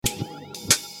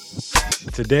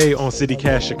Today on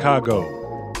CityCast Chicago,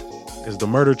 as the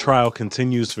murder trial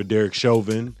continues for Derek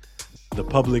Chauvin, the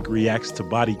public reacts to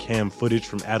body cam footage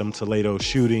from Adam Toledo's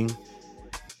shooting,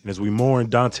 and as we mourn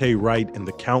Daunte Wright and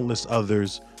the countless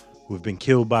others who have been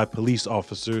killed by police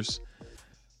officers,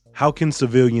 how can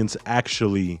civilians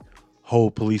actually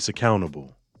hold police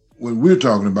accountable? What we're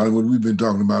talking about, and what we've been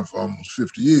talking about for almost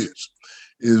 50 years,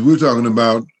 is we're talking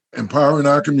about empowering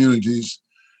our communities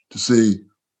to say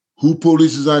who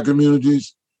polices our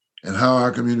communities and how our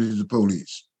communities are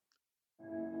policed.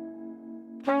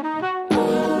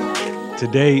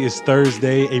 Today is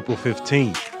Thursday, April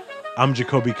 15th. I'm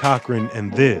Jacoby Cochran,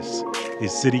 and this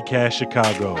is CityCast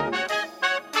Chicago.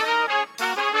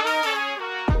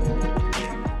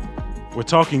 We're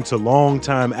talking to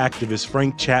longtime activist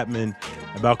Frank Chapman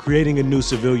about creating a new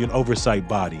civilian oversight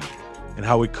body and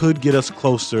how it could get us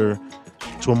closer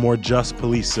to a more just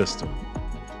police system.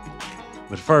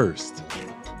 But first,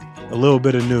 a little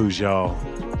bit of news, y'all.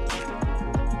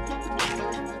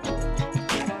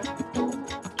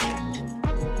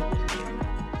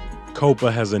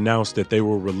 COPA has announced that they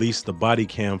will release the body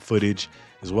cam footage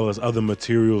as well as other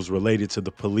materials related to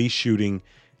the police shooting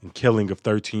and killing of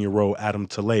 13-year-old Adam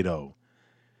Toledo.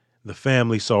 The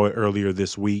family saw it earlier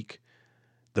this week.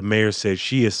 The mayor said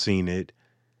she has seen it.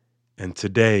 And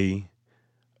today,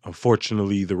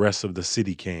 unfortunately, the rest of the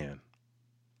city can.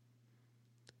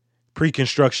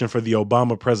 Pre-construction for the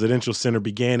Obama Presidential Center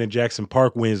began in Jackson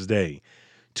Park Wednesday.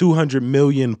 $200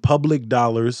 million public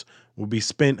dollars will be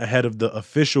spent ahead of the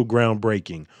official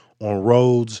groundbreaking on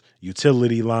roads,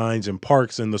 utility lines, and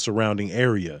parks in the surrounding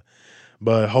area.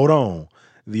 But hold on.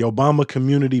 The Obama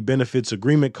Community Benefits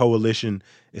Agreement Coalition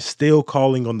is still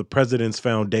calling on the President's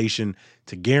Foundation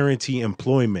to guarantee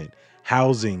employment,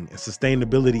 housing, and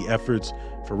sustainability efforts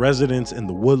for residents in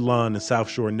the Woodlawn and South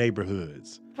Shore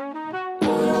neighborhoods.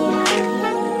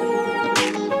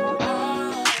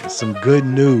 Some good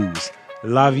news.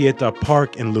 La Vieta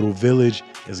Park in Little Village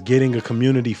is getting a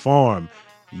community farm.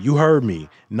 You heard me,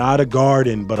 not a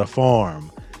garden, but a farm.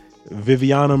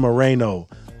 Viviana Moreno,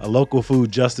 a local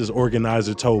food justice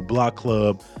organizer, told Block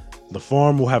Club the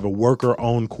farm will have a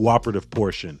worker-owned cooperative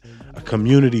portion, a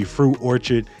community fruit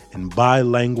orchard, and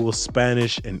bilingual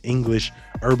Spanish and English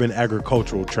urban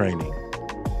agricultural training.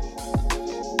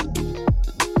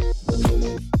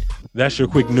 That's your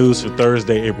quick news for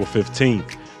Thursday, April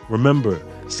 15th. Remember,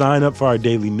 sign up for our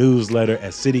daily newsletter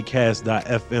at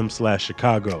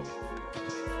citycast.fm/Chicago.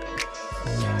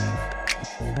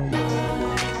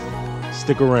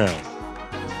 Stick around.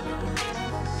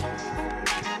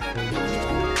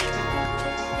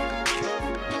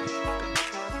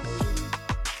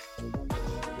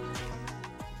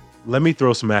 Let me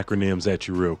throw some acronyms at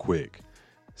you real quick.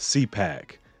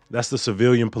 CPAC, that's the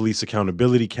Civilian Police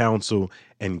Accountability Council,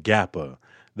 and GAPA,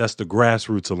 that's the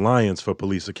Grassroots Alliance for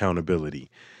Police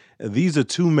Accountability. These are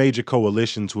two major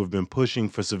coalitions who have been pushing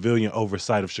for civilian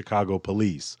oversight of Chicago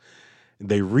police.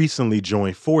 They recently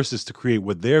joined forces to create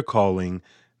what they're calling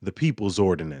the People's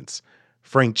Ordinance.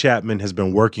 Frank Chapman has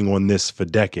been working on this for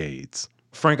decades.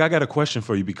 Frank, I got a question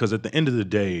for you because at the end of the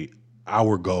day,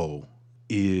 our goal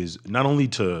is not only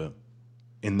to,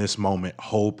 in this moment,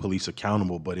 hold police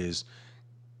accountable, but is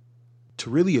to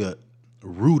really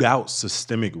root out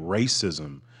systemic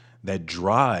racism that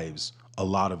drives a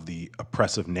lot of the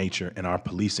oppressive nature in our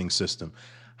policing system.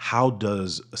 How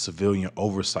does a civilian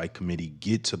oversight committee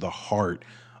get to the heart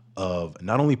of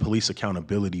not only police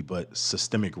accountability, but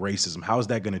systemic racism? How is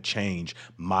that going to change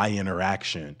my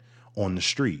interaction on the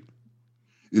street?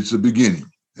 It's a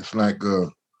beginning. It's like,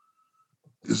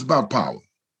 it's about power.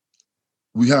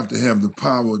 We have to have the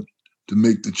power to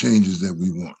make the changes that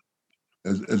we want.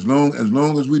 As long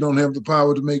as we don't have the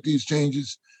power to make these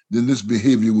changes, then this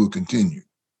behavior will continue.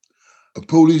 A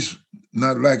police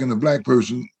not liking a black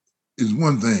person is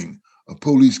one thing. A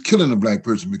police killing a black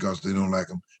person because they don't like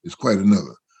him is quite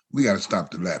another. We got to stop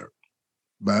the latter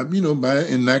by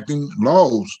enacting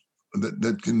laws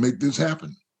that can make this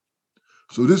happen.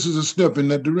 So this is a step in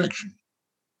that direction.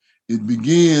 It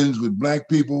begins with black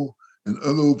people and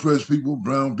other oppressed people,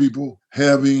 brown people,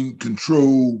 having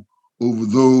control over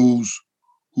those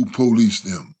who police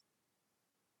them.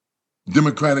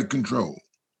 Democratic control.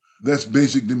 That's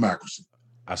basic democracy.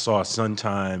 I saw a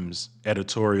Sun-Times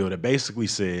editorial that basically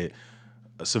said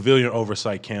a civilian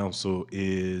oversight council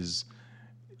it's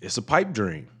a pipe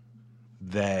dream,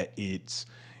 that it's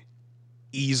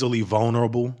easily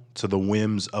vulnerable to the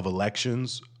whims of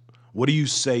elections. What do you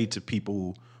say to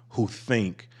people who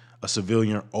think a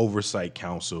civilian oversight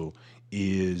council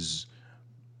is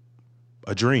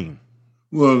a dream?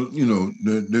 Well,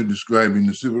 they're describing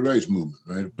the civil rights movement,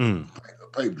 right? A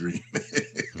pipe dream.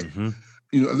 Mm-hmm.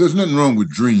 there's nothing wrong with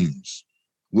dreams.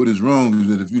 What is wrong is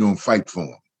that if you don't fight for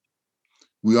them.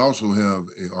 We also have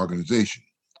an organization,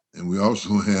 and we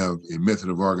also have a method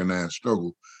of organized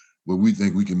struggle where we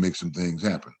think we can make some things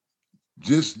happen.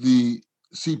 Just the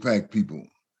CPAC people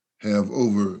have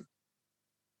over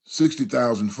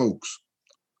 60,000 folks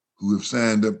who have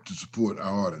signed up to support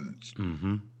our ordinance.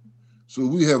 Mm-hmm. So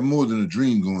we have more than a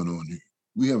dream going on here.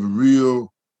 We have a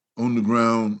real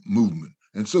on-the-ground movement,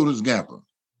 and so does GAPA.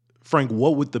 Frank,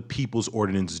 what would the People's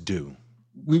Ordinance do?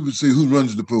 We would say who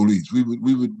runs the police. We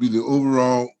would be the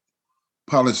overall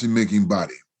policy-making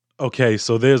body. Okay,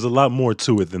 so there's a lot more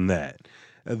to it than that.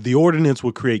 The ordinance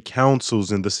would create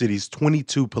councils in the city's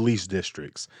 22 police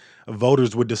districts.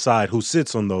 Voters would decide who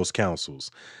sits on those councils.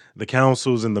 The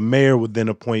councils and the mayor would then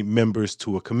appoint members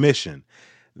to a commission.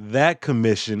 That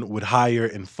commission would hire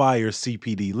and fire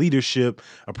CPD leadership,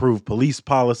 approve police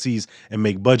policies, and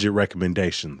make budget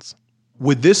recommendations.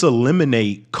 Would this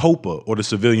eliminate COPA, or the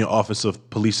Civilian Office of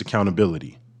Police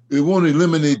Accountability? It won't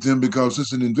eliminate them because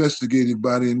it's an investigative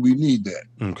body and we need that.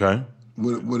 Okay.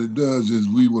 What it does is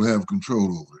we will have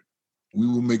control over it. We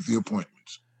will make the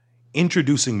appointments.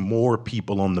 Introducing more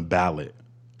people on the ballot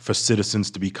for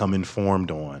citizens to become informed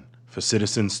on, for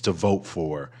citizens to vote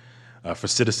for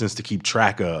citizens to keep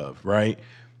track of, right?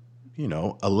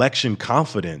 Election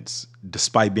confidence,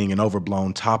 despite being an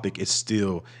overblown topic, is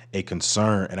still a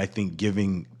concern. And I think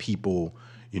giving people,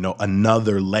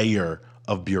 another layer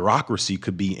of bureaucracy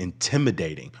could be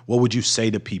intimidating. What would you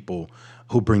say to people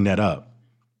who bring that up?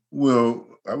 Well,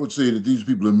 I would say that these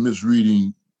people are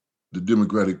misreading the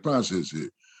democratic process here.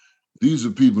 These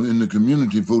are people in the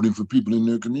community voting for people in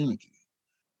their community.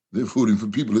 They're voting for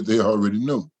people that they already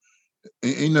know.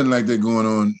 Ain't nothing like that going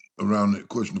on around the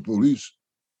question of police.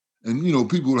 And,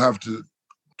 people will have to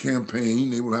campaign.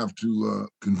 They will have to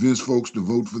convince folks to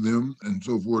vote for them and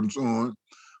so forth and so on.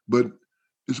 But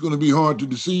it's going to be hard to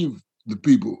deceive the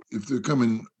people if you're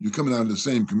coming out of the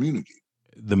same community.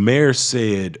 The mayor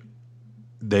said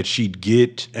that she'd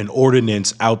get an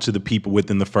ordinance out to the people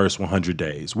within the first 100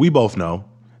 days. We both know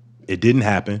it didn't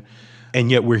happen.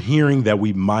 And yet we're hearing that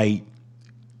we might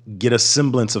get a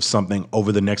semblance of something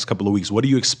over the next couple of weeks. What do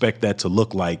you expect that to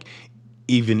look like,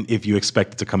 even if you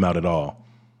expect it to come out at all?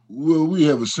 Well, we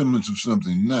have a semblance of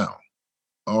something now.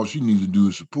 All she needs to do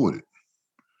is support it.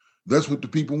 That's what the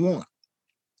people want.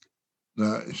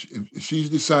 Now, if she's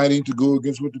deciding to go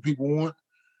against what the people want,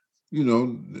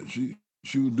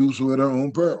 she would do so at her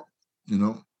own peril.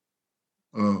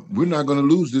 We're not going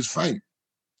to lose this fight.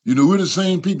 We're the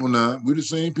same people now. We're the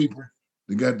same people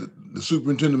that got the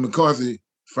Superintendent McCarthy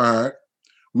fired.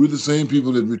 We're the same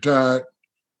people that retired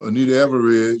Anita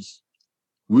Alvarez.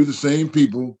 We're the same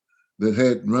people that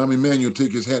had Rahm Emanuel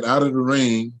take his hat out of the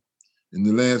ring in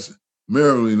the last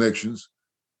mayoral elections.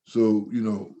 So,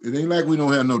 it ain't like we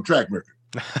don't have no track record.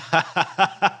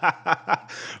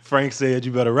 Frank said,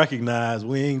 you better recognize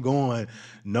we ain't going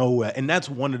nowhere. And that's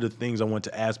one of the things I want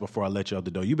to ask before I let you out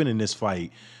the door. You've been in this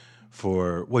fight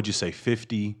for,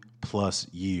 50 plus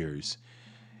years.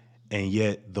 And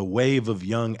yet the wave of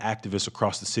young activists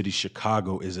across the city of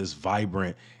Chicago is as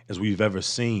vibrant as we've ever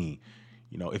seen.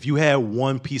 If you had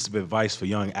one piece of advice for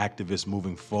young activists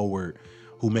moving forward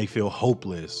who may feel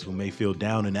hopeless, who may feel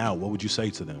down and out, what would you say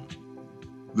to them?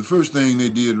 The first thing they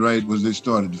did right was they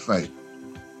started to fight.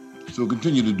 So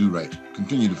continue to do right.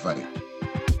 Continue to fight.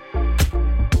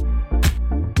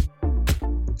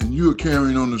 And you are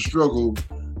carrying on the struggle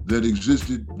that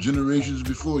existed generations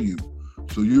before you.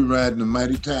 So you're riding a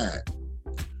mighty tide.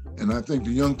 And I think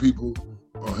the young people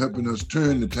are helping us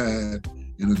turn the tide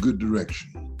in a good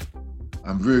direction.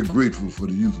 I'm very grateful for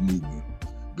the youth movement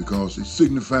because it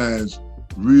signifies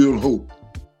real hope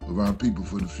of our people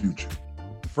for the future.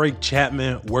 Frank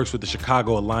Chapman works with the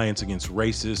Chicago Alliance Against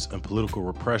Racist and Political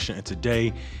Repression, and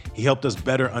today he helped us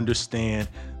better understand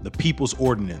the People's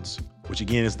Ordinance, which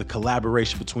again is the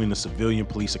collaboration between the Civilian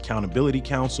Police Accountability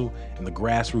Council and the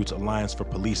Grassroots Alliance for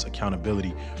Police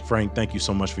Accountability. Frank, thank you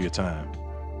so much for your time.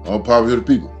 All power to the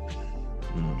people.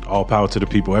 All power to the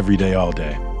people, every day, all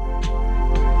day.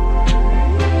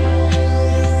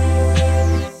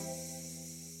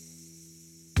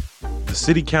 The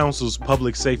City Council's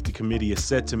Public Safety Committee is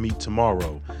set to meet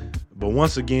tomorrow, but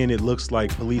once again, it looks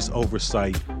like police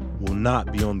oversight will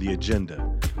not be on the agenda.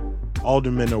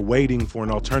 Aldermen are waiting for an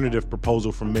alternative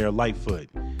proposal from Mayor Lightfoot.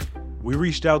 We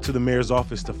reached out to the mayor's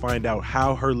office to find out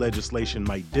how her legislation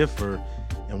might differ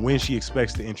and when she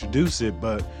expects to introduce it,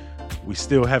 but we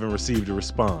still haven't received a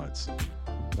response.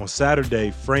 On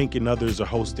Saturday, Frank and others are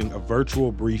hosting a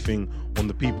virtual briefing on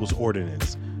the People's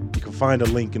Ordinance. You can find a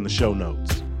link in the show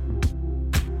notes.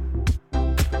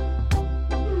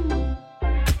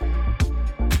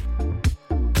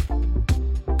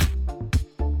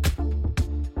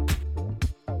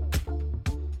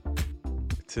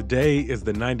 Today is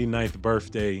the 99th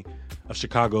birthday of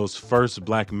Chicago's first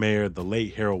black mayor, the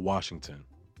late Harold Washington.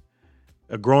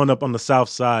 Growing up on the South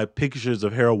Side, pictures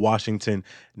of Harold Washington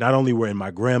not only were in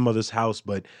my grandmother's house,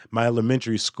 but my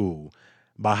elementary school.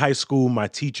 By high school, my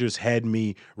teachers had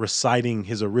me reciting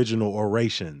his original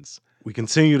orations. We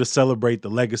continue to celebrate the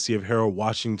legacy of Harold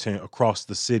Washington across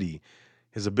the city,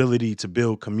 his ability to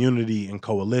build community and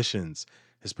coalitions,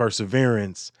 his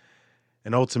perseverance,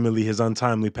 and ultimately his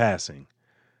untimely passing.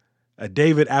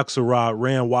 David Axelrod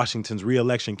ran Washington's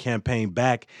re-election campaign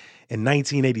back in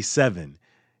 1987.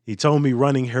 He told me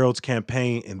running Harold's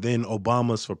campaign and then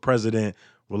Obama's for president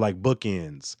were like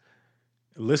bookends.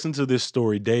 Listen to this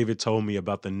story David told me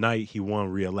about the night he won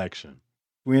re-election.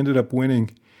 We ended up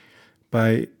winning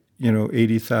by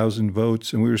 80,000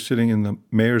 votes, and we were sitting in the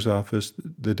mayor's office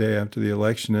the day after the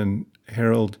election, and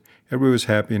everybody was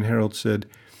happy, and Harold said,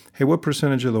 "Hey, what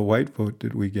percentage of the white vote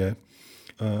did we get?"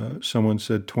 Someone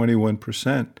said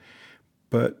 21%,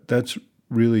 but that's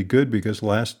really good because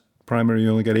last primary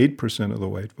you only got 8% of the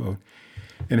white vote.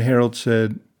 And Harold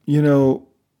said,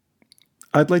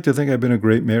 I'd like to think I've been a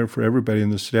great mayor for everybody in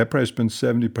the city. I probably spent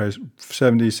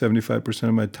 75%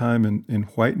 of my time in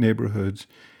white neighborhoods.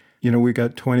 We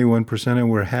got 21%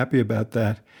 and we're happy about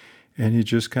that. And he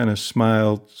just kind of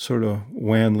smiled sort of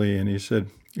wanly and he said,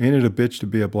 "Ain't it a bitch to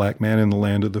be a black man in the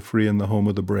land of the free and the home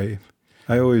of the brave?"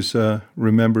 I always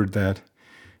remembered that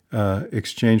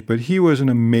exchange, but he was an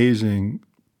amazing,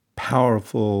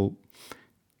 powerful,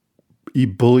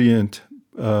 ebullient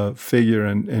figure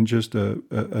and just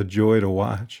a joy to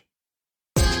watch.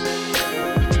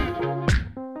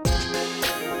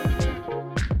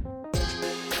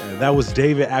 That was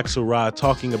David Axelrod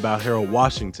talking about Harold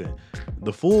Washington.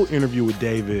 The full interview with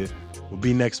David will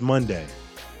be next Monday.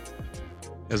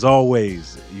 As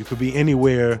always, you could be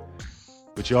anywhere,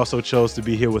 but you also chose to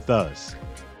be here with us.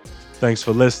 Thanks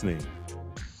for listening.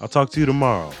 I'll talk to you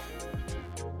tomorrow.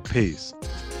 Peace.